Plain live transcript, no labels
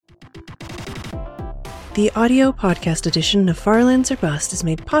The audio podcast edition of Farlands or Bust is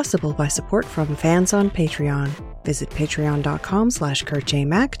made possible by support from fans on Patreon. Visit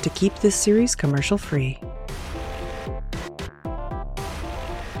patreon.com/KurtJMac to keep this series commercial free.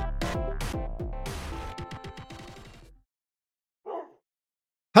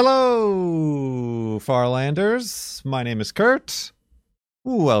 Hello, Farlanders. My name is Kurt.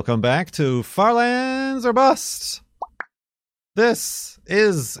 Welcome back to Farlands or Bust. This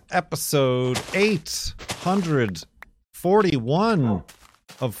is episode 841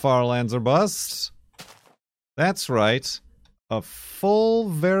 of Farlands or Bust. That's right, a full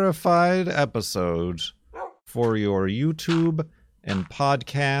verified episode for your YouTube and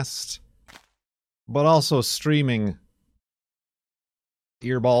podcast, but also streaming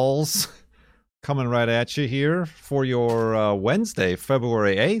earballs coming right at you here for your Wednesday,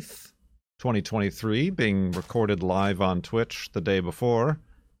 February 8th. 2023, being recorded live on Twitch the day before,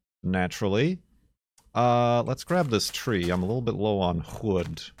 naturally. Let's grab this tree. I'm a little bit low on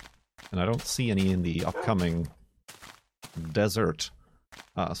wood, and I don't see any in the upcoming desert.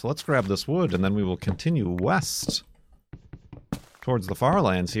 So let's grab this wood, and then we will continue west towards the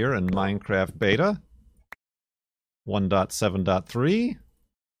Farlands here in Minecraft Beta 1.7.3.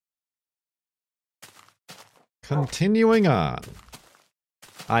 Continuing on.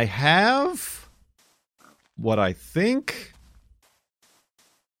 I have what I think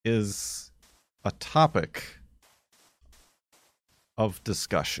is a topic of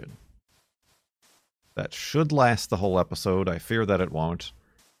discussion that should last the whole episode. I fear that it won't.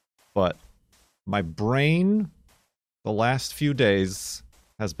 But my brain, the last few days,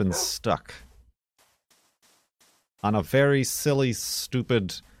 has been stuck on a very silly,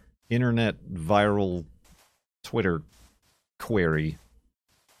 stupid, internet viral Twitter query.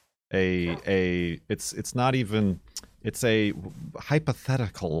 It's not even, it's a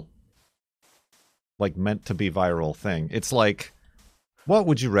hypothetical, like, meant to be viral thing. It's like, what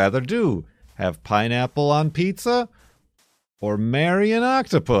would you rather do? Have pineapple on pizza or marry an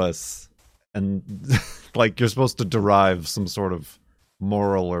octopus? And like, you're supposed to derive some sort of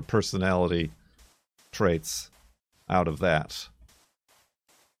moral or personality traits out of that.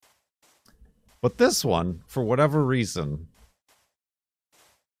 But this one, for whatever reason,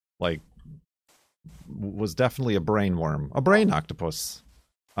 like, was definitely a brain worm, a brain octopus,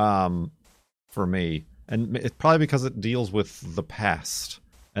 for me. And it's probably because it deals with the past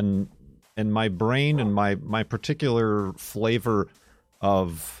and my brain and my particular flavor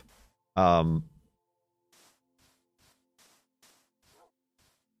of,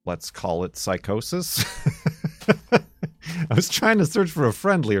 let's call it psychosis. I was trying to search for a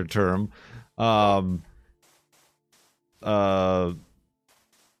friendlier term.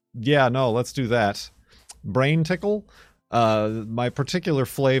 Yeah, no, let's do that. Brain tickle. My particular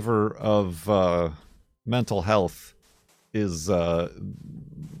flavor of mental health is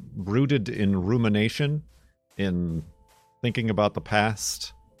rooted in rumination, in thinking about the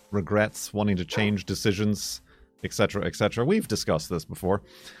past, regrets, wanting to change decisions, etc., etc. We've discussed this before.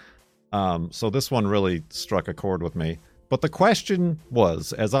 So this one really struck a chord with me. But the question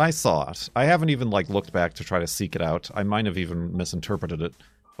was, as I saw it, I haven't even looked back to try to seek it out. I might have even misinterpreted it.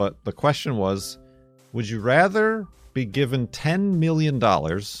 But the question was, would you rather be given $10 million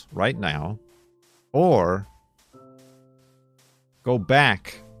right now, or go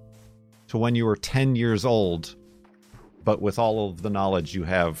back to when you were 10 years old, but with all of the knowledge you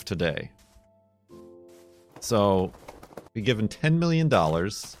have today? So, be given $10 million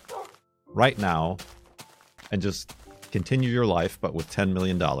right now, and just continue your life, but with $10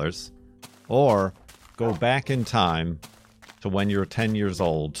 million, or go back in time to when you're 10 years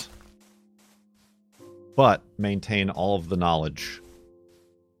old, but maintain all of the knowledge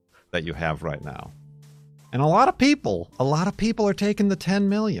that you have right now. And a lot of people are taking the 10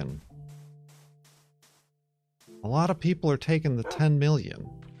 million. A lot of people are taking the 10 million.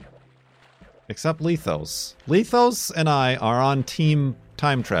 Except Lethos. Lethos and I are on team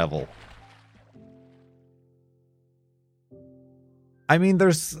time travel. I mean,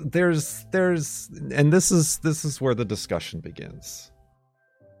 there's, and this is where the discussion begins.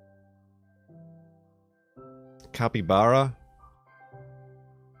 Capybara,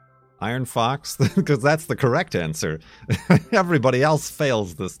 Iron Fox, because that's the correct answer. Everybody else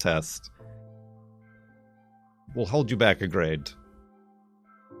fails this test. We'll hold you back a grade.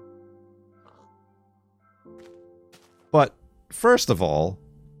 But first of all,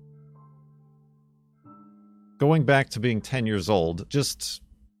 going back to being 10 years old, just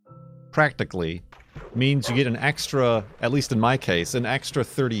practically means you get an extra, at least in my case, an extra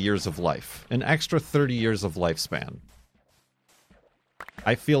 30 years of life. An extra 30 years of lifespan.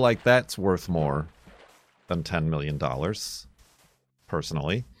 I feel like that's worth more than $10 million,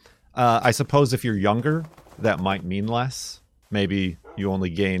 personally. I suppose if you're younger, that might mean less. Maybe you only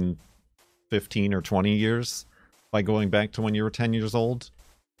gain 15 or 20 years by going back to when you were 10 years old.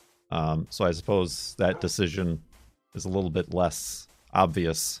 So I suppose that decision is a little bit less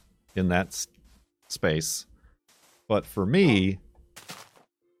obvious in that space. But for me,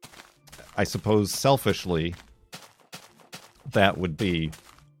 I suppose selfishly, that would be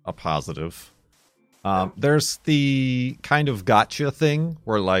a positive. There's the kind of gotcha thing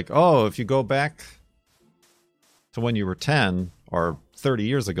where like, oh, if you go back to when you were 10 or 30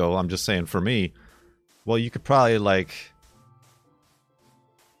 years ago, I'm just saying for me, well, you could probably like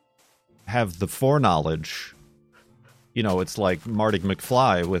have the foreknowledge. You know, it's like Marty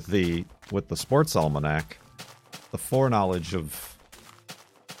McFly with the sports almanac, the foreknowledge of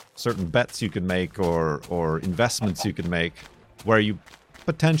certain bets you can make or investments you can make where you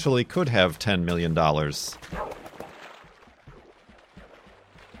potentially could have $10 million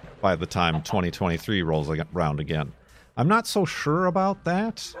by the time 2023 rolls around again. I'm not so sure about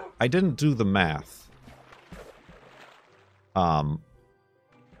that. I didn't do the math. I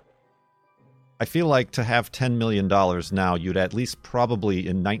feel like to have $10 million now, you'd at least probably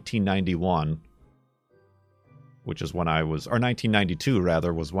in 1991, which is when I was, or 1992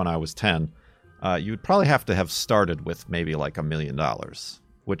 rather, was when I was 10, you'd probably have to have started with maybe like $1 million,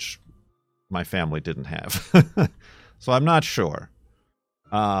 which my family didn't have. So I'm not sure.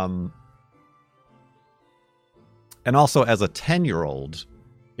 And also as a 10-year-old,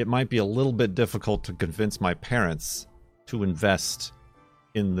 it might be a little bit difficult to convince my parents to invest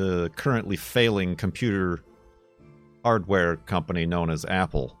in the currently failing computer hardware company known as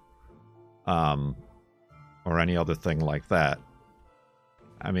Apple, or any other thing like that.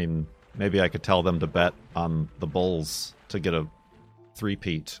 I mean, maybe I could tell them to bet on the Bulls to get a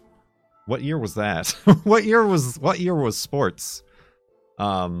three-peat. What year was that? What year was sports?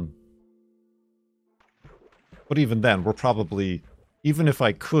 But even then, we're probably, even if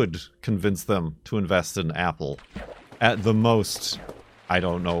I could convince them to invest in Apple, at the most, I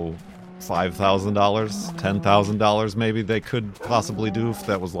don't know, $5,000, $10,000 maybe they could possibly do if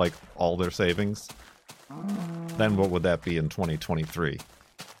that was like all their savings. Then what would that be in 2023?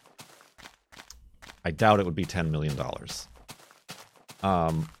 I doubt it would be $10 million.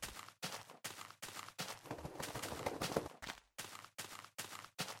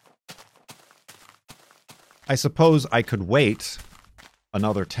 I suppose I could wait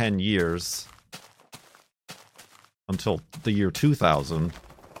another 10 years until the year 2000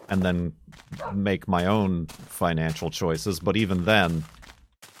 and then make my own financial choices. But even then,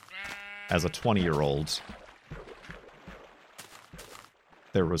 as a 20-year-old,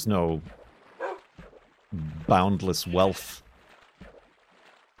 there was no boundless wealth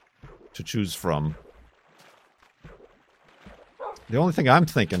to choose from. The only thing I'm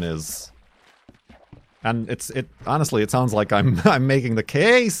thinking is, and honestly, it sounds like I'm making the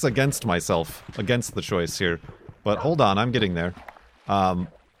case against myself, against the choice here. But hold on, I'm getting there. The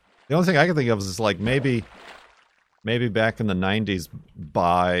only thing I can think of is like maybe back in the 90s,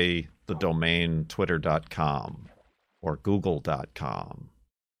 buy the domain twitter.com or google.com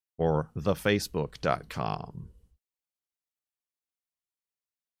or thefacebook.com.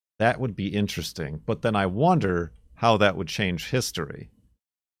 That would be interesting. But then I wonder how that would change history.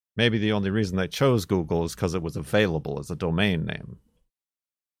 Maybe the only reason they chose Google is because it was available as a domain name.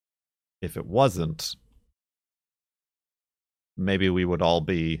 If it wasn't, maybe we would all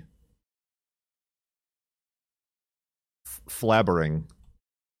be flabbering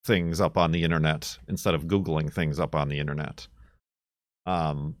things up on the internet instead of Googling things up on the internet.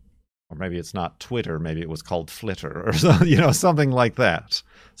 Or maybe it's not Twitter, maybe it was called Flitter or something like that.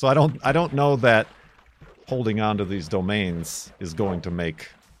 So I don't know that holding on to these domains is going to make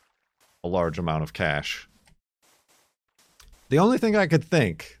a large amount of cash. The only thing I could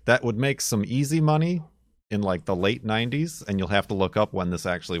think that would make some easy money in like the late 90s, and you'll have to look up when this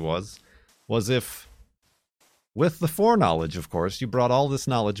actually was if, with the foreknowledge, of course, you brought all this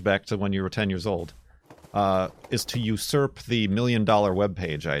knowledge back to when you were 10 years old, is to usurp the $1 million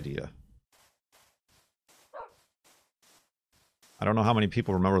webpage idea. I don't know how many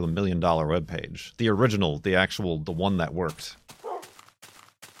people remember the $1 million webpage. The original, the one that worked.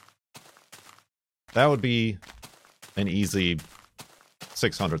 That would be an easy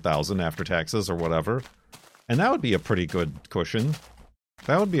 600,000 after taxes or whatever. And that would be a pretty good cushion.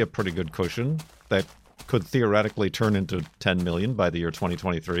 That would be a pretty good cushion that could theoretically turn into 10 million by the year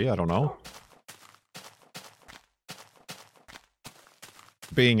 2023. I don't know.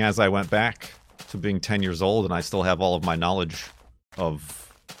 Being as I went back to being 10 years old and I still have all of my knowledge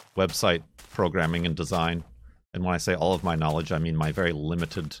of website programming and design. And when I say all of my knowledge, I mean my very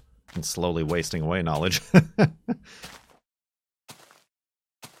limited and slowly wasting away knowledge.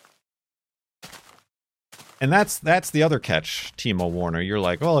 And that's the other catch, Timo Warner. You're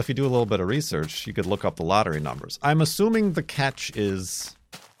like, well, if you do a little bit of research, you could look up the lottery numbers. I'm assuming the catch is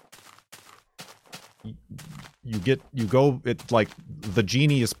it's like the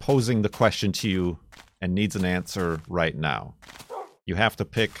genie is posing the question to you and needs an answer right now. You have to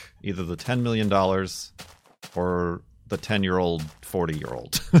pick either the $10 million or the 10-year-old,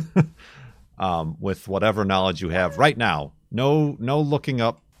 40-year-old with whatever knowledge you have right now. No looking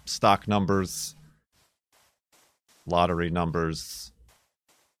up stock numbers, lottery numbers,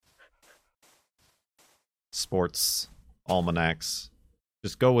 sports almanacs.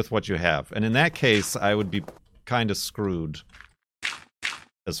 Just go with what you have. And in that case, I would be kind of screwed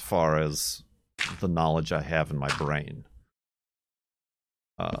as far as the knowledge I have in my brain.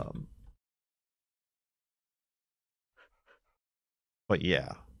 But yeah.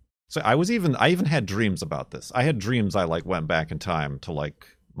 So I even had dreams about this. I had dreams I like went back in time to like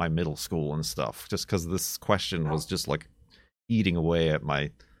my middle school and stuff, just because this question was just like eating away at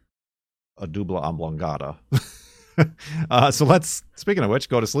my adubla oblongata. So let's, speaking of which,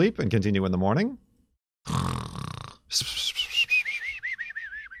 go to sleep and continue in the morning.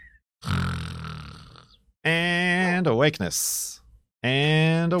 And awakeness.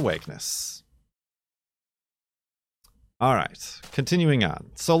 And awakeness. All right, continuing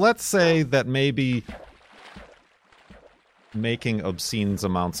on. So let's say that maybe making obscene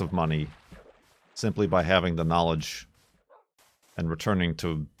amounts of money simply by having the knowledge and returning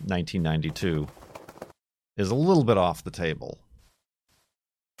to 1992 is a little bit off the table.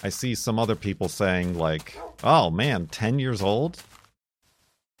 I see some other people saying like, oh man, 10 years old?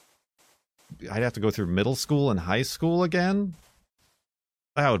 I'd have to go through middle school and high school again?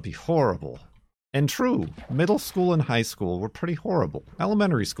 That would be horrible. And true, middle school and high school were pretty horrible.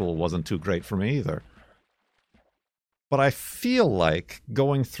 Elementary school wasn't too great for me either. But I feel like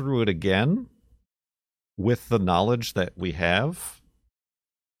going through it again with the knowledge that we have,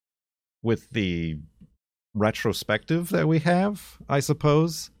 with the retrospective that we have, I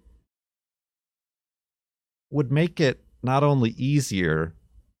suppose, would make it not only easier,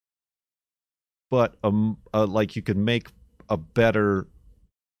 but like you could make a better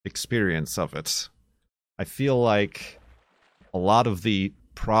experience of it. I feel like a lot of the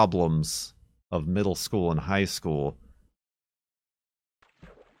problems of middle school and high school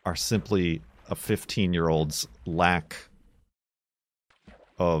are simply a 15-year-old's lack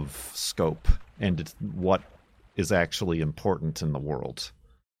of scope and what is actually important in the world.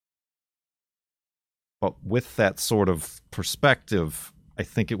 But with that sort of perspective, I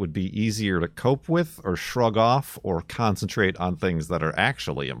think it would be easier to cope with or shrug off or concentrate on things that are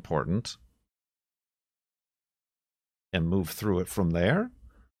actually important and move through it from there.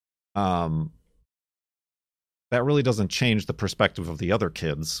 That really doesn't change the perspective of the other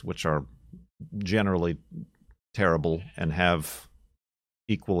kids, which are generally terrible and have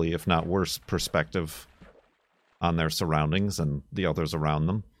equally, if not worse, perspective on their surroundings and the others around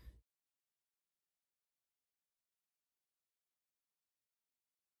them.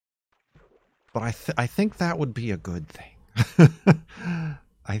 But I think that would be a good thing.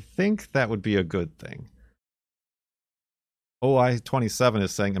 I think that would be a good thing. OI27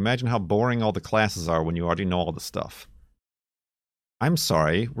 is saying, imagine how boring all the classes are when you already know all the stuff. I'm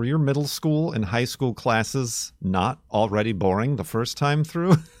sorry, were your middle school and high school classes not already boring the first time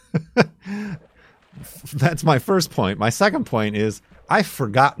through? That's my first point. My second point is, I've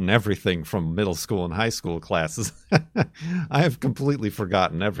forgotten everything from middle school and high school classes. I have completely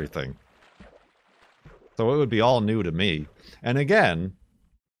forgotten everything. So it would be all new to me. And again,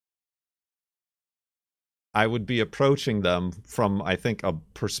 I would be approaching them from, I think, a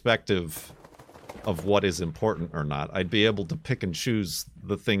perspective of what is important or not. I'd be able to pick and choose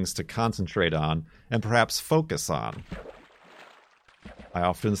the things to concentrate on and perhaps focus on. I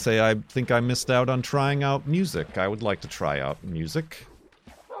often say I think I missed out on trying out music. I would like to try out music.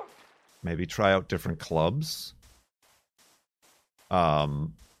 Maybe try out different clubs.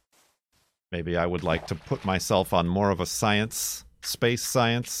 Maybe I would like to put myself on more of a science, space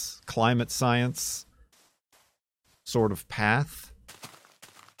science, climate science sort of path.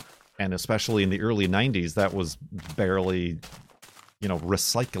 And especially in the early 90s, that was barely,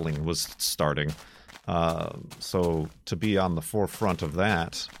 recycling was starting. So to be on the forefront of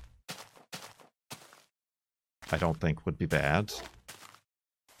that, I don't think would be bad.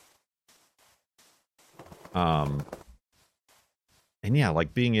 And yeah,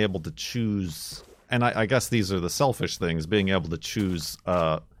 like being able to choose, and I guess these are the selfish things, being able to choose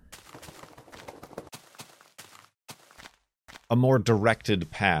a more directed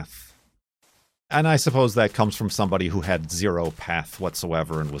path. And I suppose that comes from somebody who had zero path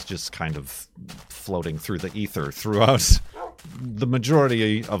whatsoever and was just kind of floating through the ether throughout the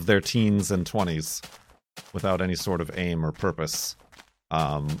majority of their teens and 20s without any sort of aim or purpose.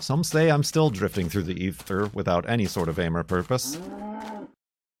 Some say I'm still drifting through the ether without any sort of aim or purpose.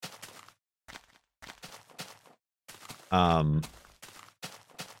 But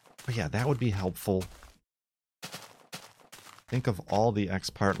yeah, that would be helpful. Think of all the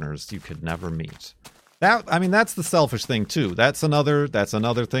ex-partners you could never meet. That's the selfish thing too. That's another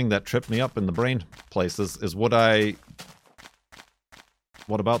thing that tripped me up in the brain places is what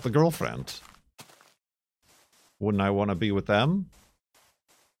about the girlfriend? Wouldn't I want to be with them?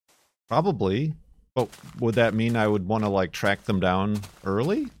 Probably. But would that mean I would want to like track them down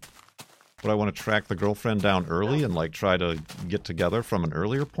early? Would I want to track the girlfriend down early and like try to get together from an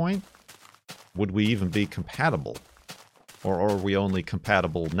earlier point? Would we even be compatible? Or are we only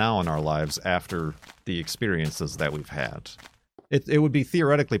compatible now in our lives after the experiences that we've had? It would be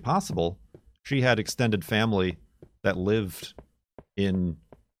theoretically possible. She had extended family that lived in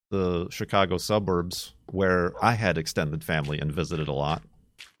the Chicago suburbs where I had extended family and visited a lot.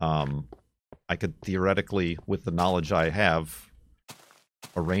 I could theoretically, with the knowledge I have,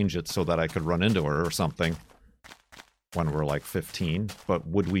 arrange it so that I could run into her or something when we're like 15. But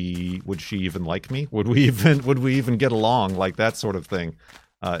would she even like me? Would we even get along? Like that sort of thing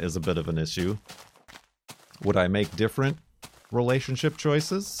is a bit of an issue. Would I make different relationship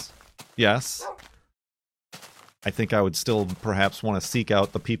choices? Yes. I think I would still perhaps want to seek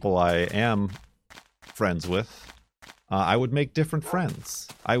out the people I am friends with. I would make different friends.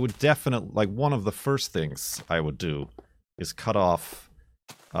 I would definitely, like, one of the first things I would do is cut off,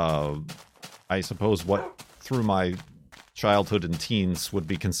 I suppose, what through my childhood and teens would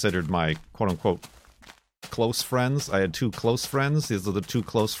be considered my quote-unquote close friends. I had 2 close friends. These are the 2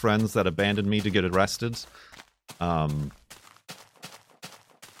 close friends that abandoned me to get arrested. Who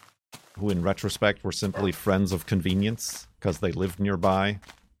in retrospect were simply friends of convenience because they lived nearby.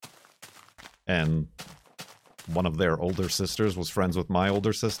 And one of their older sisters was friends with my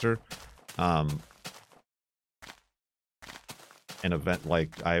older sister. An event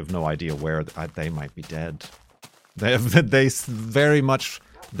like, I have no idea where they might be dead. They very much,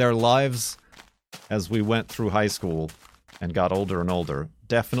 their lives as we went through high school and got older and older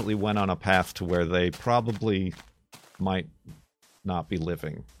definitely went on a path to where they probably might not be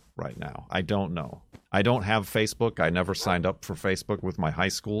living right now. I don't know. I don't have Facebook. I never signed up for Facebook with my high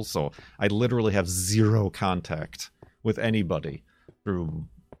school, so I literally have zero contact with anybody through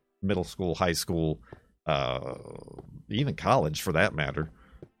middle school, high school, even college for that matter.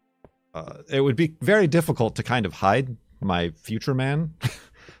 It would be very difficult to kind of hide my future man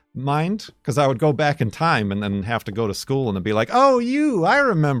mind, because I would go back in time and then have to go to school and then be like, oh, you, I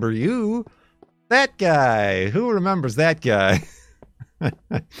remember you. That guy. Who remembers that guy? And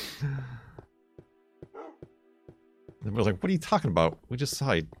we're like, what are you talking about? We just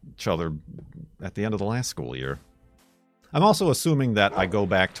saw each other at the end of the last school year. I'm also assuming that I go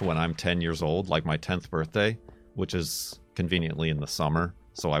back to when I'm 10 years old, like my 10th birthday, which is conveniently in the summer.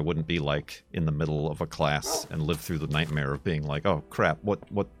 So I wouldn't be like in the middle of a class and live through the nightmare of being like, oh crap, what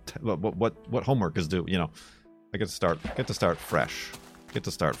homework is due? You know, I get to start fresh.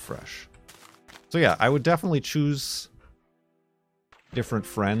 So yeah, I would definitely choose different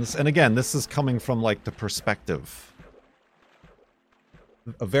friends. And again, this is coming from like the perspective.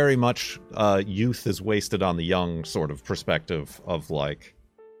 A very much youth is wasted on the young sort of perspective of like,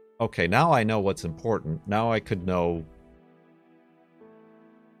 okay, now I know what's important. Now I could know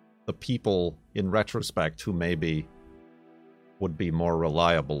the people in retrospect who maybe would be more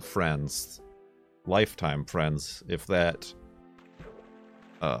reliable friends, lifetime friends, if that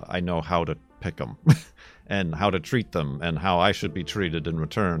I know how to pick them and how to treat them and how I should be treated in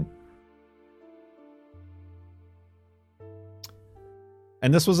return.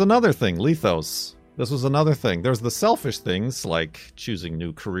 And this was another thing, Lethos. This was another thing. There's the selfish things like choosing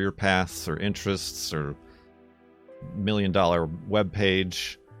new career paths or interests or $1 million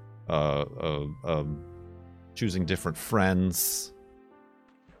webpage, choosing different friends.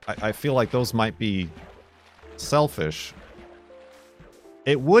 I feel like those might be selfish.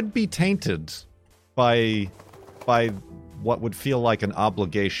 It would be tainted by what would feel like an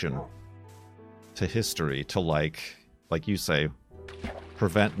obligation to history to like you say,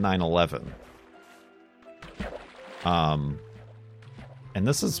 prevent 9/11. And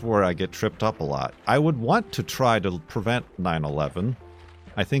this is where I get tripped up a lot. I would want to try to prevent 9/11.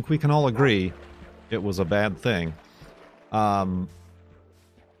 I think we can all agree it was a bad thing. But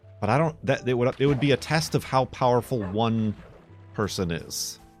I don't. It would be a test of how powerful one person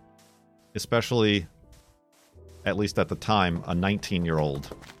is. Especially, at least at the time, a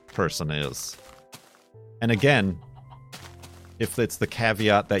 19-year-old person is. And again, if it's the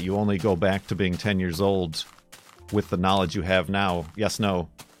caveat that you only go back to being 10 years old with the knowledge you have now, yes, no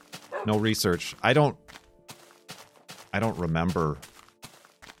research. I don't remember.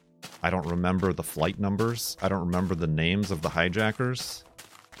 I don't remember the flight numbers. I don't remember the names of the hijackers.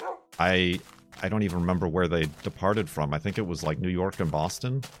 I don't even remember where they departed from. I think it was like New York and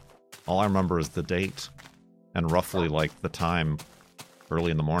Boston. All I remember is the date and roughly like the time,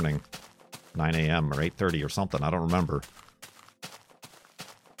 early in the morning, 9 a.m. or 8:30 or something. I don't remember.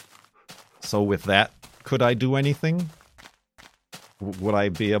 So with that, could I do anything? Would I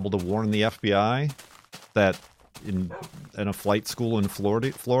be able to warn the FBI that in a flight school in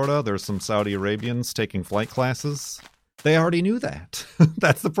Florida, there's some Saudi Arabians taking flight classes? They already knew that.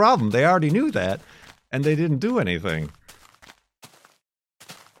 That's the problem. They already knew that, and they didn't do anything.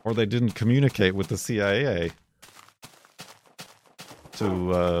 Or they didn't communicate with the CIA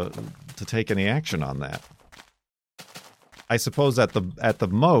to take any action on that. I suppose at the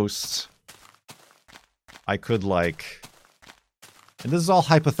most, I could like, and this is all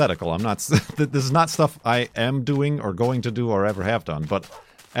hypothetical. I'm not. This is not stuff I am doing or going to do or ever have done. But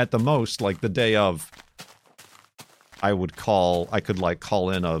at the most, like the day of, I could like call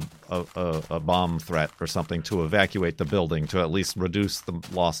in a bomb threat or something to evacuate the building to at least reduce the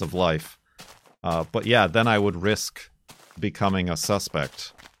loss of life. But yeah, then I would risk becoming a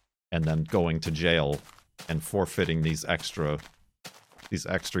suspect and then going to jail and forfeiting these extra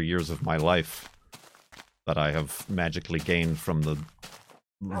years of my life that I have magically gained from the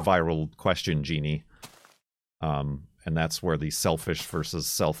viral question genie. And that's where the selfish versus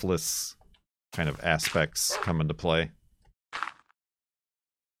selfless kind of aspects come into play.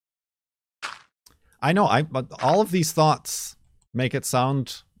 I know, but all of these thoughts make it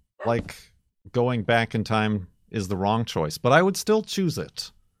sound like going back in time is the wrong choice, but I would still choose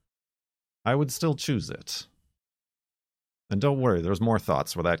it. I would still choose it. And don't worry, there's more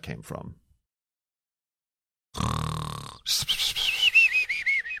thoughts where that came from.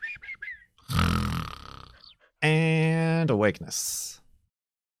 And awakeness.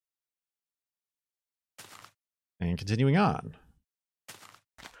 And continuing on.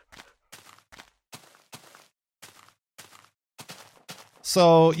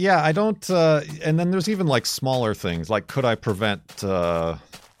 So, yeah, I don't, and then there's even, like, smaller things, like, could I prevent,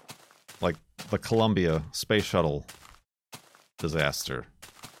 like, the Columbia space shuttle disaster?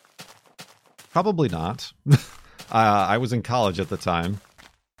 Probably not. I was in college at the time.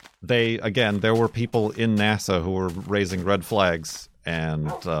 There were people in NASA who were raising red flags, and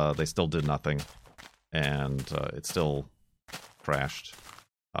they still did nothing. And it still crashed.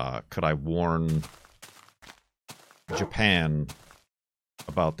 Could I warn Japan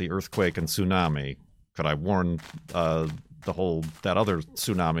about the earthquake and tsunami? Could I warn that other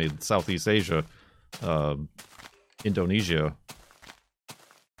tsunami, Southeast Asia, Indonesia?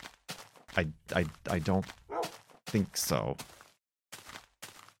 I don't think so.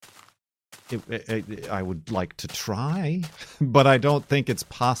 I would like to try, but I don't think it's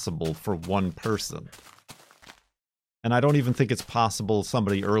possible for one person. And I don't even think it's possible.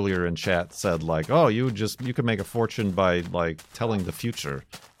 Somebody earlier in chat said, like, oh, you could make a fortune by, like, telling the future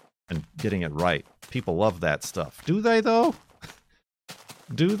and getting it right. People love that stuff. Do they, though?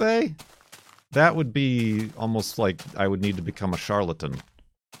 Do they? That would be almost like I would need to become a charlatan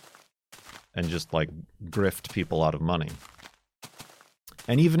and just, like, grift people out of money.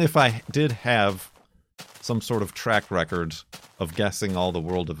 And even if I did have some sort of track record of guessing all the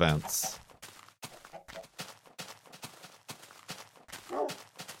world events,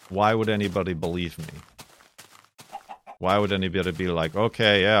 why would anybody believe me? Why would anybody be like,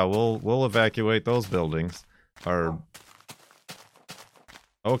 okay, yeah, we'll evacuate those buildings? Or,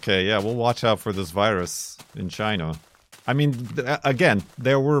 okay, yeah, we'll watch out for this virus in China. I mean, again,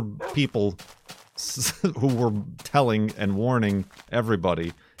 there were people who were telling and warning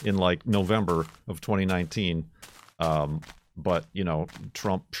everybody in, like, November of 2019. But, you know,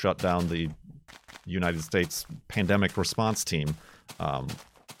 Trump shut down the United States pandemic response team.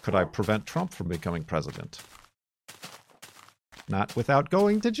 Could I prevent Trump from becoming president? Not without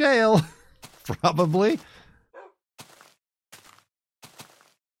going to jail. Probably.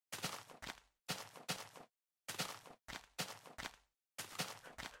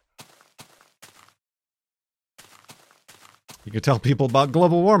 You could tell people about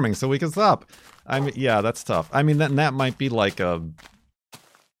global warming so we can stop. I mean, yeah, that's tough. I mean, that might be like a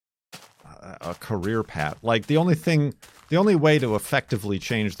career path. Like, the only way to effectively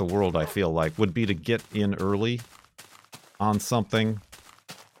change the world, I feel like, would be to get in early on something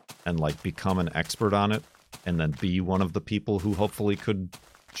and like become an expert on it and then be one of the people who hopefully could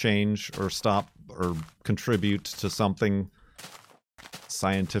change or stop or contribute to something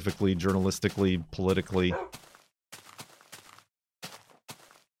scientifically, journalistically, politically.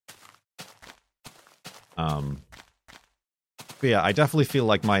 But yeah, I definitely feel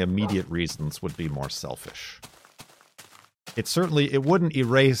like my immediate reasons would be more selfish. It wouldn't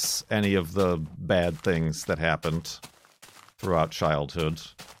erase any of the bad things that happened throughout childhood.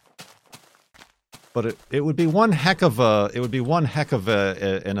 But it would be one heck of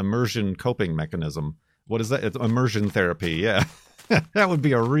an immersion coping mechanism. What is that? It's immersion therapy, yeah. that would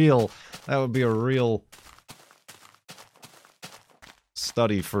be a real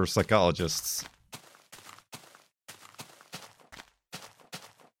study for psychologists.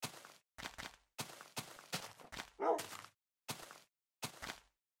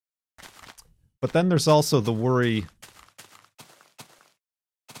 But then there's also the worry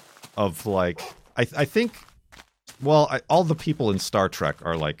of, like, I think, well, all the people in Star Trek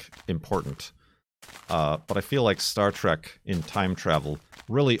are, like, important. But I feel like Star Trek in time travel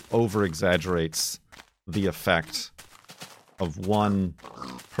really over-exaggerates the effect of one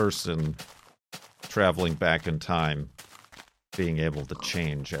person traveling back in time being able to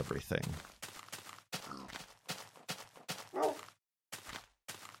change everything.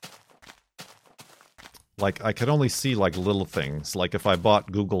 Like, I could only see, like, little things. Like, if I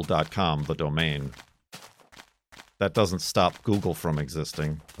bought Google.com, the domain, that doesn't stop Google from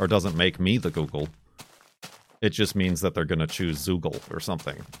existing, or doesn't make me the Google. It just means that they're going to choose Zoogle or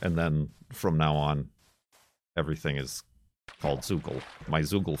something. And then, from now on, everything is called Zoogle. My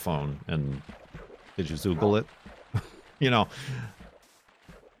Zoogle phone, and did you Zoogle it? You know...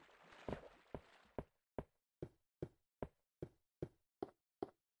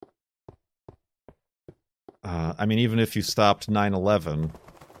 I mean, even if you stopped 9/11,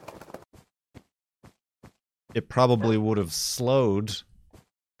 it probably would have slowed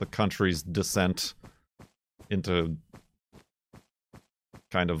the country's descent into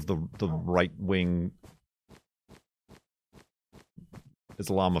kind of the right-wing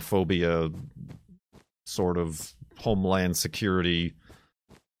Islamophobia sort of homeland security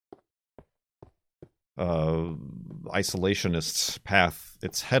isolationist path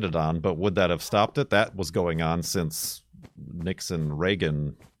it's headed on, but would that have stopped it? That was going on since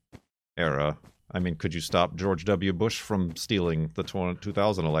Nixon-Reagan era. I mean, could you stop George W. Bush from stealing the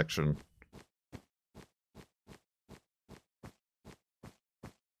 2000 election?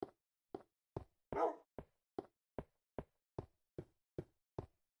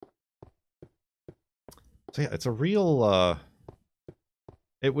 So yeah, it's a real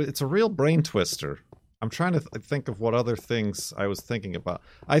it's a real brain twister. I'm trying to think of what other things I was thinking about.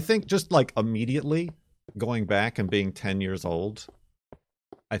 I think just like immediately going back and being 10 years old,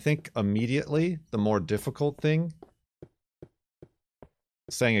 I think immediately the more difficult thing,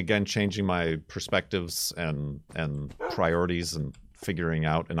 saying again, changing my perspectives and priorities and figuring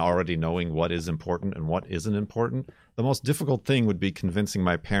out and already knowing what is important and what isn't important, the most difficult thing would be convincing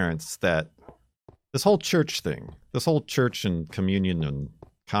my parents that this whole church thing, this whole church and communion and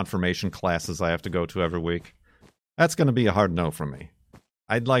confirmation classes I have to go to every week, that's going to be a hard no from me.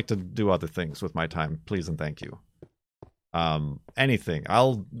 I'd like to do other things with my time, please and thank you. Anything.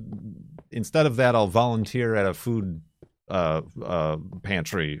 Instead of that, I'll volunteer at a food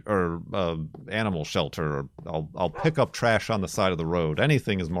pantry or animal shelter, or I'll pick up trash on the side of the road.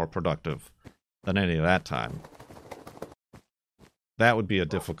 Anything is more productive than any of that time. That would be a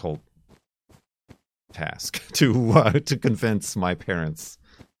difficult task to convince my parents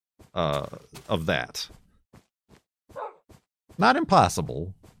of that. Not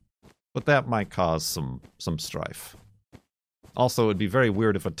impossible, but that might cause some strife. Also, it'd be very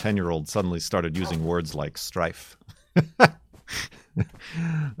weird if a 10-year-old suddenly started using words like strife. They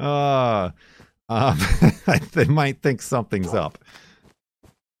might think something's up.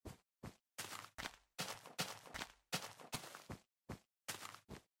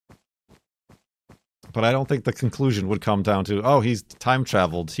 But I don't think the conclusion would come down to, oh, he's time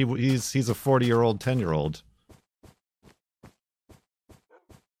traveled. He's a 40-year-old, 10-year-old.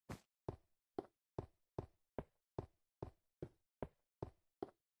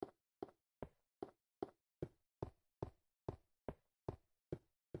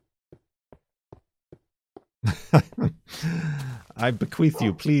 I bequeath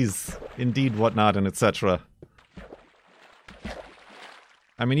you, please, indeed, whatnot, and etc.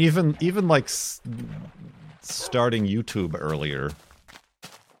 I mean, even like starting YouTube earlier,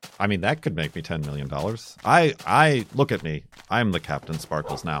 I mean, that could make me $10 million. I look at me. I'm the Captain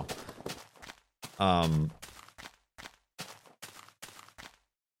Sparkles now.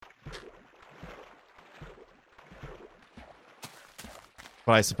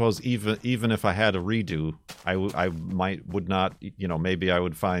 But I suppose even if I had a redo, I would not, maybe I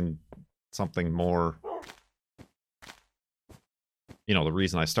would find something more. The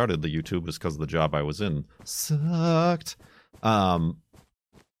reason I started the YouTube was because the job I was in sucked, and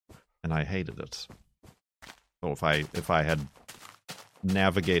I hated it. So if I had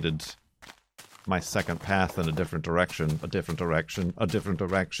navigated my second path in a different direction,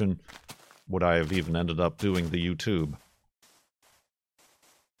 would I have even ended up doing the YouTube?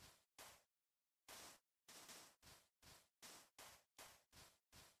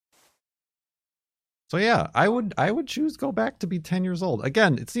 So yeah, I would choose go back to be 10 years old.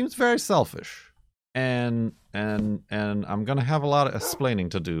 Again, it seems very selfish. And I'm going to have a lot of explaining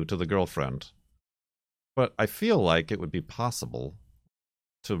to do to the girlfriend. But I feel like it would be possible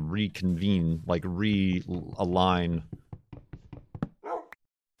to reconvene, like realign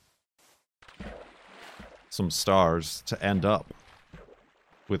some stars to end up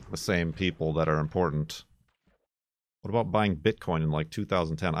with the same people that are important. What about buying Bitcoin in like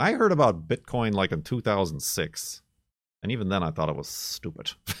 2010? I heard about Bitcoin like in 2006. And even then I thought it was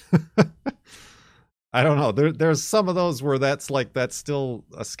stupid. I don't know. There's some of those where that's still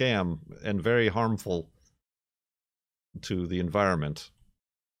a scam and very harmful to the environment.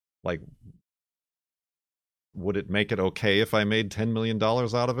 Like, would it make it okay if I made $10 million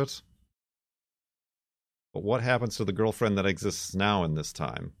out of it? But what happens to the girlfriend that exists now in this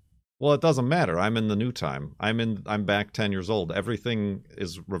time? Well, it doesn't matter. I'm in the new time. I'm back 10 years old. Everything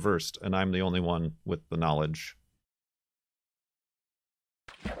is reversed, and I'm the only one with the knowledge.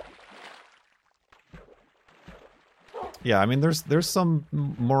 Yeah, I mean, there's some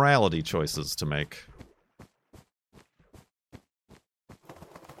morality choices to make.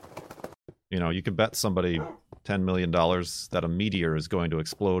 You could bet somebody $10 million that a meteor is going to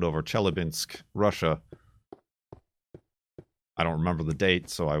explode over Chelyabinsk, Russia. I don't remember the date,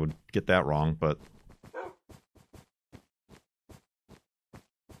 so I would get that wrong, but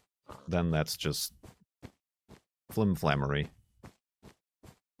then that's just flimflammery.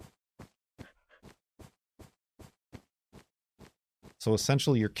 So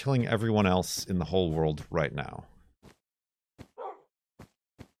essentially, you're killing everyone else in the whole world right now.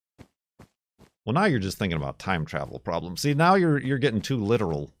 Well, now you're just thinking about time travel problems. See, now you're getting too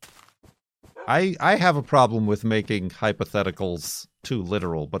literal. I have a problem with making hypotheticals too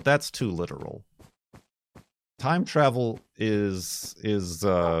literal, but that's too literal. Time travel is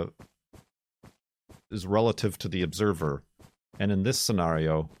relative to the observer, and in this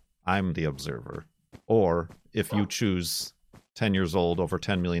scenario, I'm the observer. Or if you choose 10 years old over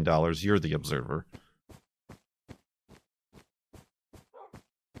 $10 million, you're the observer.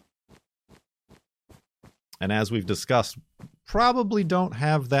 And as we've discussed, probably don't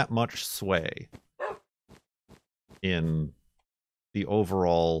have that much sway in the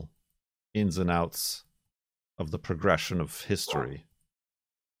overall ins and outs of the progression of history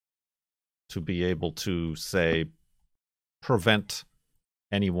to be able to, say, prevent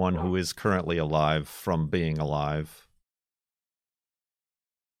anyone who is currently alive from being alive,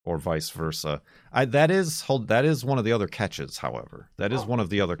 or vice versa. That is one of the other catches, however. That is one of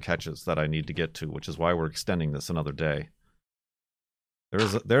the other catches that I need to get to, which is why we're extending this another day.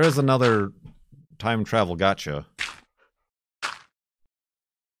 There is another time travel gotcha.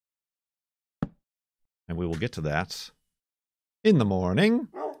 And we will get to that in the morning.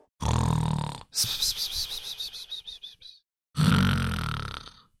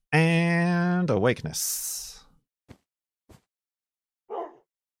 And awakeness.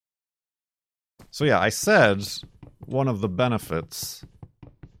 So yeah, I said one of the benefits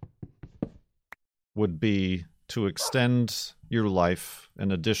would be to extend your life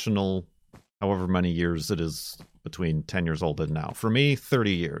an additional however many years it is between 10 years old and now. For me,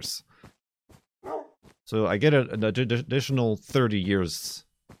 30 years. So I get an additional 30 years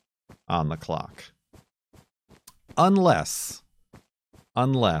on the clock. Unless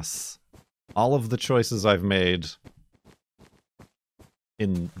all of the choices I've made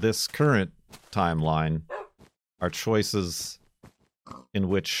in this current timeline are choices in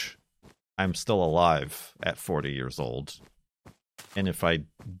which I'm still alive at 40 years old. And if I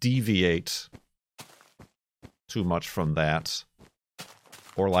deviate too much from that,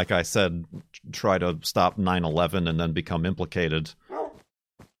 or like I said, try to stop 9/11 and then become implicated,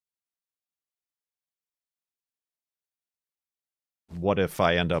 what if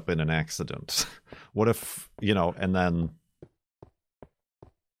I end up in an accident? What if, and then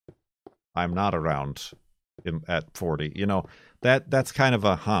I'm not around at 40? That's kind of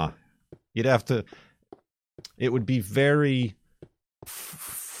a You'd have to. It would be very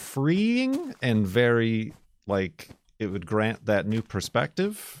freeing and very it would grant that new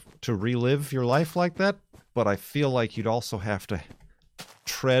perspective to relive your life like that, but I feel like you'd also have to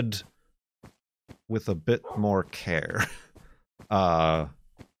tread with a bit more care.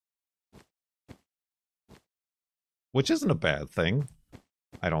 Which isn't a bad thing,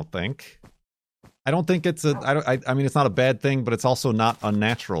 I don't think. I don't think it's I mean, it's not a bad thing, but it's also not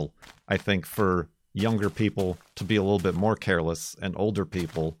unnatural, I think, for younger people to be a little bit more careless and older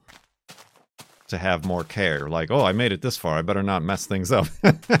people to have more care. Like, oh, I made it this far, I better not mess things up.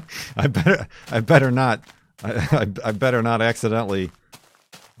 I better not accidentally,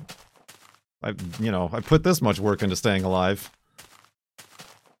 I put this much work into staying alive.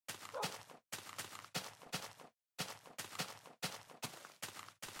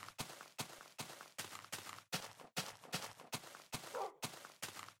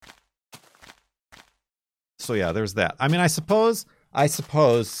 So yeah, there's that. I mean, I suppose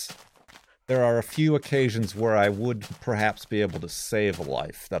there are a few occasions where I would perhaps be able to save a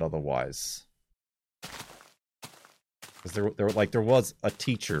life that otherwise. Because there was a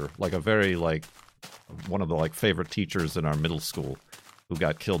teacher, like a very, like, one of the, like, favorite teachers in our middle school who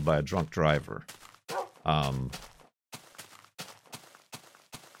got killed by a drunk driver. Of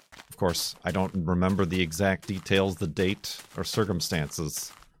course, I don't remember the exact details, the date, or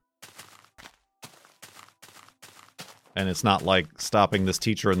circumstances. And it's not like stopping this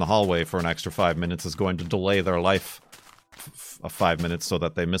teacher in the hallway for an extra 5 minutes is going to delay their life 5 minutes so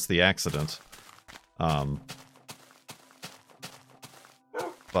that they miss the accident. But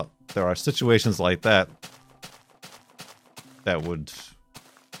there are situations like that that would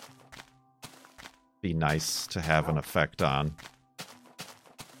be nice to have an effect on.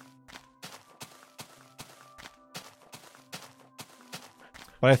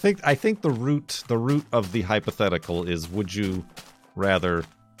 But I think the root of the hypothetical is, would you rather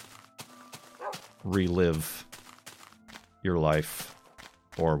relive your life,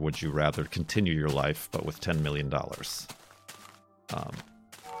 or would you rather continue your life but with $10 million?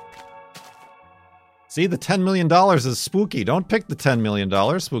 See, the $10 million is spooky. Don't pick the $10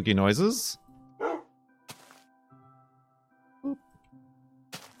 million spooky noises.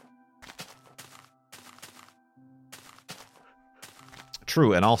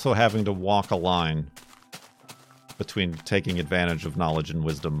 True, and also having to walk a line between taking advantage of knowledge and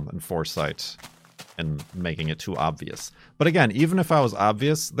wisdom and foresight and making it too obvious. But again, even if I was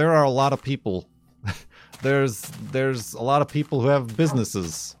obvious, there are a lot of people. there's a lot of people who have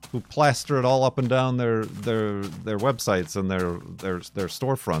businesses who plaster it all up and down their websites and their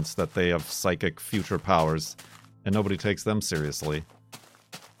storefronts that they have psychic future powers, and nobody takes them seriously.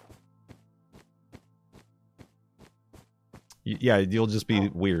 Yeah, you'll just be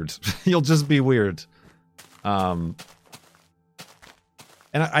weird. You'll just be weird. And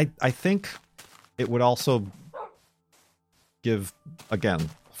I think it would also give, again,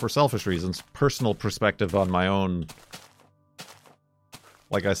 for selfish reasons, personal perspective on my own,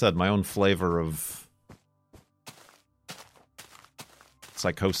 like I said, my own flavor of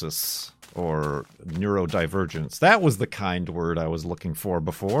psychosis or neurodivergence. That was the kind word I was looking for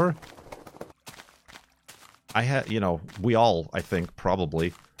before. I had, we all, I think,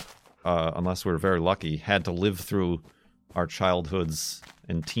 probably, unless we were very lucky, had to live through our childhoods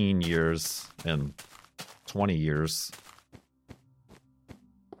and teen years and 20 years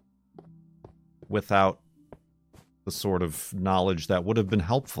without the sort of knowledge that would have been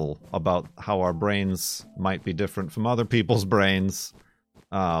helpful about how our brains might be different from other people's brains,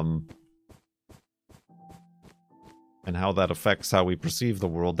 and how that affects how we perceive the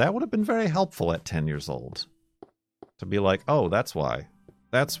world. That would have been very helpful at 10 years old. To be like, oh, that's why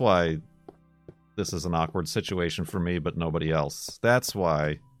this is an awkward situation for me, but nobody else. That's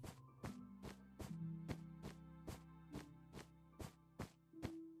why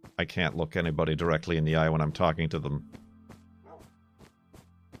I can't look anybody directly in the eye when I'm talking to them.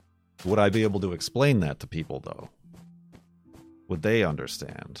 Would I be able to explain that to people, though? Would they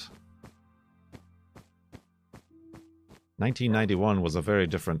understand? 1991 was a very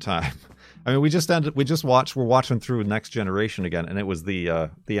different time. I mean, we're watching through Next Generation again, and it was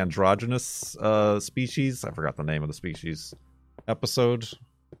the androgynous species, I forgot the name of the species, episode,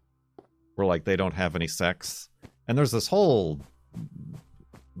 where, like, they don't have any sex. And there's this whole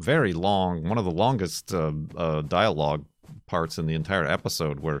very long, one of the longest dialogue parts in the entire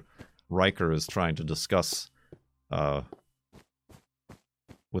episode, where Riker is trying to discuss with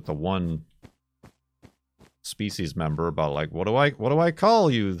the one species member about, like, what do I call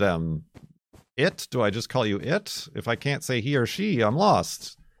you, them? It? Do I just call you it? If I can't say he or she, I'm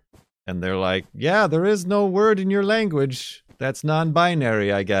lost. And they're like, yeah, there is no word in your language that's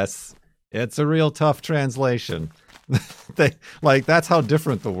non-binary, I guess. It's a real tough translation. That's how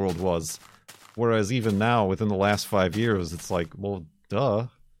different the world was. Whereas even now, within the last 5 years, it's like, well, duh.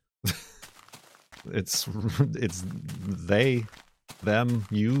 it's they, them,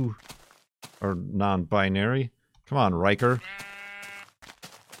 you are non-binary. Come on, Riker.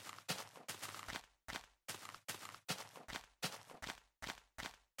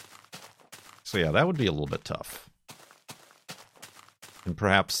 So yeah, that would be a little bit tough. And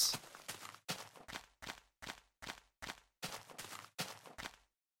perhaps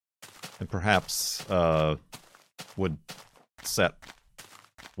would set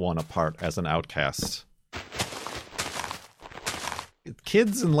one apart as an outcast.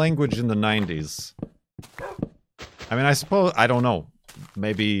 Kids and language in the 90s. I mean, I suppose, I don't know.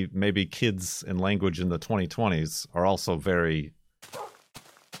 Maybe kids and language in the 2020s are also very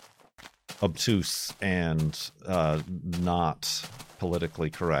obtuse and not politically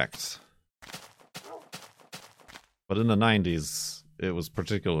correct. But in the 90s, it was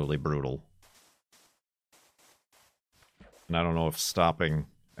particularly brutal. And I don't know if stopping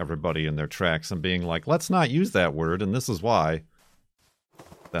everybody in their tracks and being like, let's not use that word, and this is why,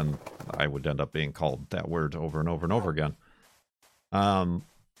 then I would end up being called that word over and over and over again. But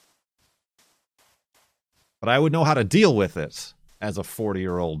I would know how to deal with it as a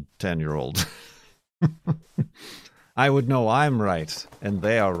 40-year-old, 10-year-old. I would know I'm right and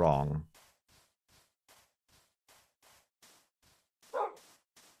they are wrong.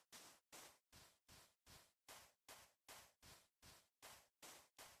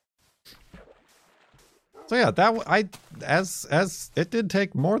 So yeah, as it did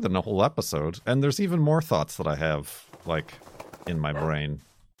take more than a whole episode, and there's even more thoughts that I have, like, in my brain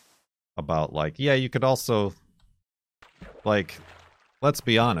about, like, yeah, you could also, like, let's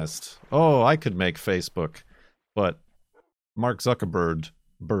be honest. Oh, I could make Facebook, but Mark Zuckerberg,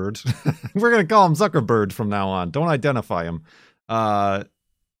 we're gonna call him Zuckerberg from now on. Don't identify him.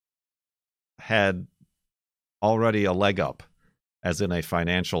 Had already a leg up, as in a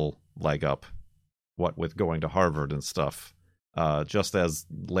financial leg up. What with going to Harvard and stuff, just as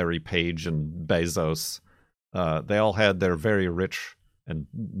Larry Page and Bezos, they all had their very rich, and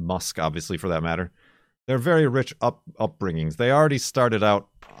Musk obviously for that matter, their very rich upbringings. They already started out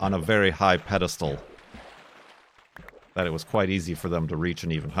on a very high pedestal that it was quite easy for them to reach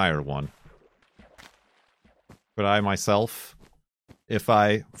an even higher one. But I myself, if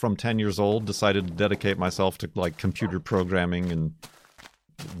I, from 10 years old, decided to dedicate myself to, like, computer programming and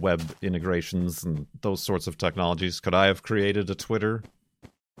web integrations and those sorts of technologies, could I have created a Twitter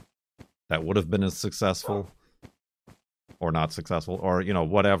that would have been as successful or not successful, or, you know,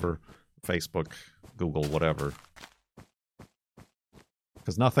 whatever, Facebook, Google, whatever?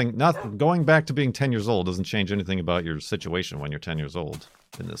 Because nothing, going back to being 10 years old doesn't change anything about your situation when you're 10 years old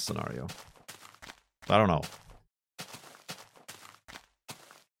in this scenario. I don't know.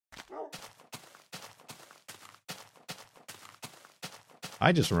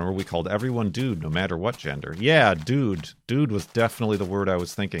 I just remember we called everyone dude, no matter what gender. Yeah, dude. Dude was definitely the word I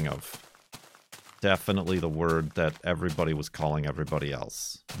was thinking of. Definitely the word that everybody was calling everybody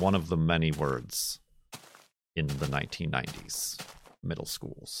else. One of the many words in the 1990s. Middle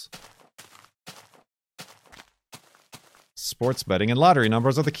schools. Sports betting and lottery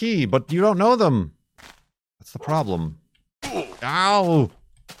numbers are the key, but you don't know them. That's the problem. Ow!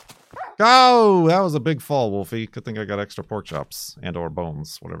 Oh, that was a big fall, Wolfie. Good thing I got extra pork chops and or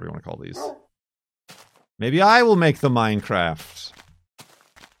bones, whatever you want to call these. Maybe I will make the Minecraft.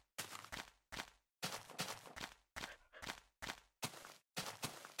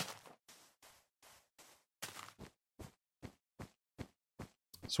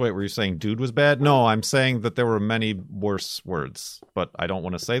 So wait, were you saying dude was bad? No, I'm saying that there were many worse words, but I don't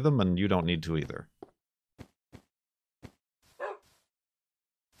want to say them, and you don't need to either.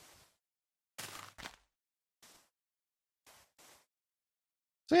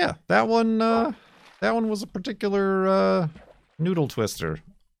 So yeah, that one was a particular noodle twister.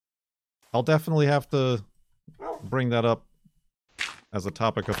 I'll definitely have to bring that up as a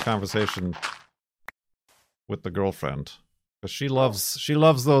topic of conversation with the girlfriend, because she loves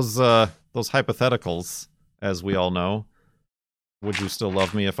those hypotheticals, as we all know. Would you still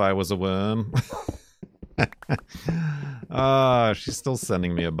love me if I was a worm? She's still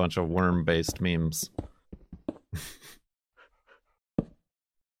sending me a bunch of worm-based memes.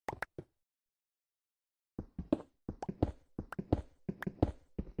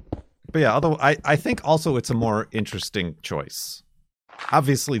 But yeah, although I think also it's a more interesting choice.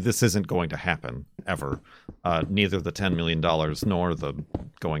 Obviously, this isn't going to happen, ever. Neither the $10 million nor the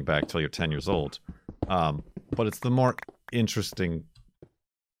going back till you're 10 years old. But it's the more interesting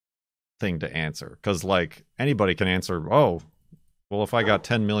thing to answer. Because, like, anybody can answer, oh, well, if I got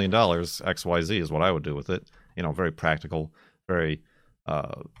 $10 million, XYZ is what I would do with it. You know, very practical, very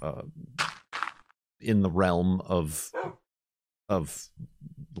in the realm of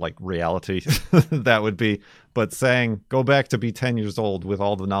like reality that would be. But saying, go back to be 10 years old with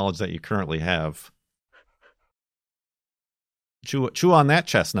all the knowledge that you currently have. Chew on that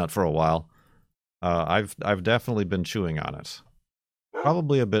chestnut for a while. I've definitely been chewing on it.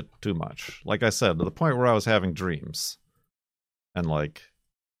 Probably a bit too much. Like I said, to the point where I was having dreams. And, like,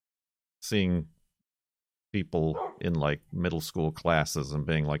 seeing people in, like, middle school classes and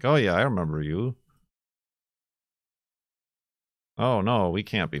being like, oh, yeah, I remember you. Oh, no, we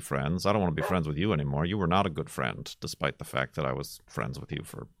can't be friends. I don't want to be friends with you anymore. You were not a good friend, despite the fact that I was friends with you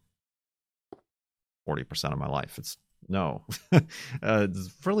for 40% of my life. It's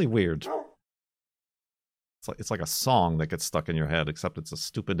really weird. It's like a song that gets stuck in your head, except it's a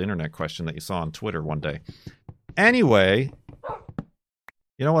stupid internet question that you saw on Twitter one day. Anyway,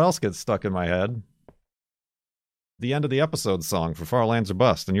 you know what else gets stuck in my head? The end of the episode song for Far Lands or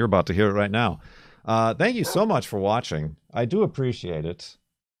Bust, and you're about to hear it right now. Thank you so much for watching. I do appreciate it.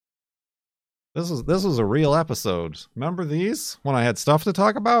 This was a real episode. Remember these? When I had stuff to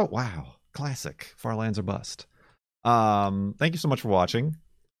talk about? Wow. Classic. Far Lands or Bust. Thank you so much for watching.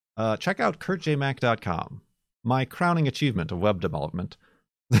 Check out kurtjmac.com. My crowning achievement of web development.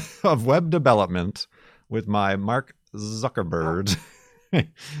 With my Mark Zuckerberg.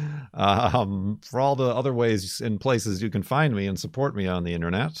 For all the other ways and places you can find me and support me on the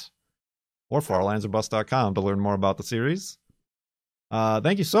internet. Or farlandsorbust.com to learn more about the series.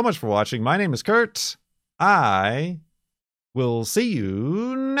 Thank you so much for watching. My name is Kurt. I will see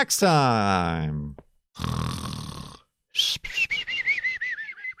you next time.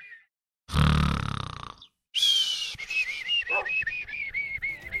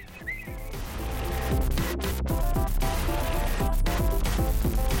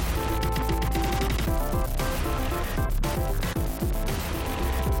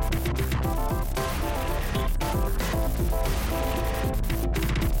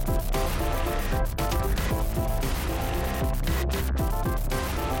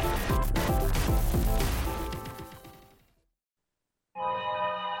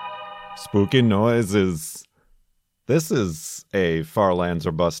 Spooky noises. This is a Far Lands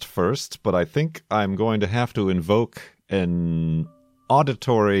or Bust first, but I think I'm going to have to invoke an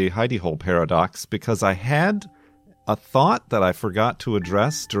auditory hidey hole paradox because I had a thought that I forgot to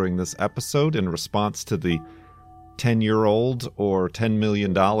address during this episode in response to the 10-year-old or $10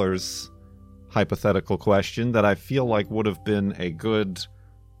 million hypothetical question that I feel like would have been a good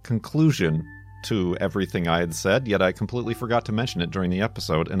conclusion to everything I had said, yet I completely forgot to mention it during the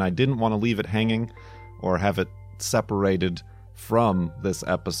episode, and I didn't want to leave it hanging or have it separated from this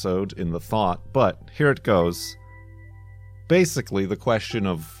episode in the thought, but here it goes. Basically, the question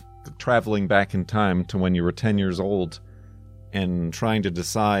of traveling back in time to when you were 10 years old and trying to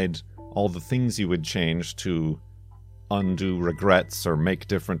decide all the things you would change to undo regrets or make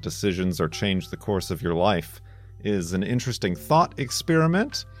different decisions or change the course of your life is an interesting thought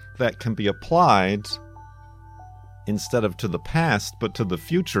experiment that can be applied instead of to the past, but to the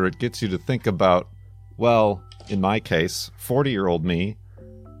future. It gets you to think about, well, in my case, 40-year-old me,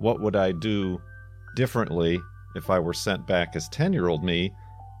 what would I do differently if I were sent back as 10-year-old me?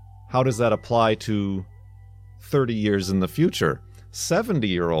 How does that apply to 30 years in the future?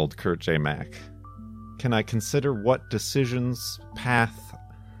 70-year-old Kurt J. Mac. Can I consider what decisions, path,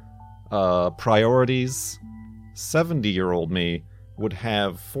 priorities 70-year-old me would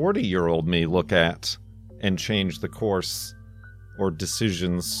have 40-year-old me look at and change the course or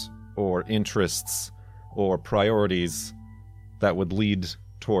decisions or interests or priorities that would lead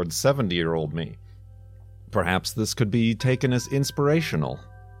towards 70-year-old me? Perhaps this could be taken as inspirational.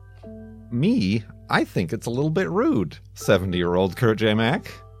 Me, I think it's a little bit rude, 70-year-old Kurt J.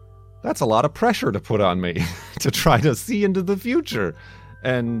 Mac. That's a lot of pressure to put on me to try to see into the future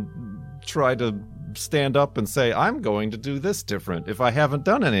and try to stand up and say, I'm going to do this different if I haven't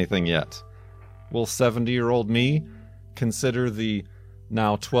done anything yet. Will 70-year-old me consider the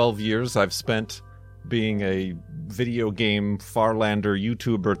now 12 years I've spent being a video game Farlander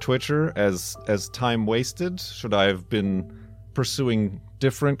YouTuber Twitcher as time wasted? Should I have been pursuing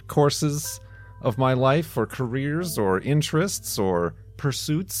different courses of my life or careers or interests or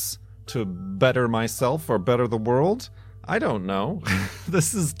pursuits to better myself or better the world? I don't know.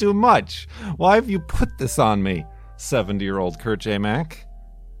 This is too much. Why have you put this on me, 70-year-old Kurt J. Mac?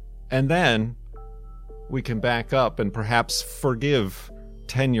 And then we can back up and perhaps forgive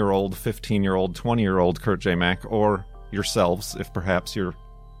 10-year-old, 15-year-old, 20-year-old Kurt J. Mac, or yourselves, if perhaps you're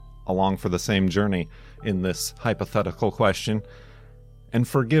along for the same journey in this hypothetical question, and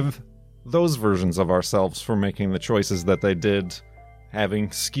forgive those versions of ourselves for making the choices that they did,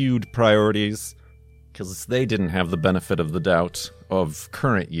 having skewed priorities, because they didn't have the benefit of the doubt of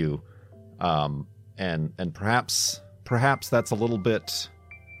current you. And perhaps that's a little bit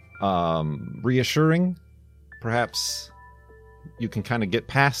reassuring. Perhaps you can kind of get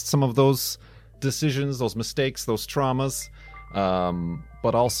past some of those decisions, those mistakes, those traumas,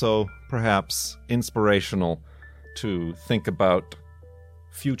 but also perhaps inspirational to think about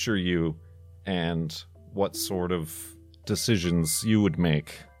future you and what sort of decisions you would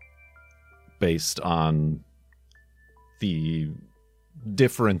make based on the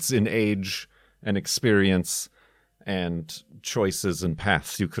difference in age and experience and choices and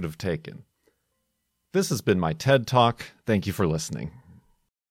paths you could have taken. This has been my TED Talk. Thank you for listening.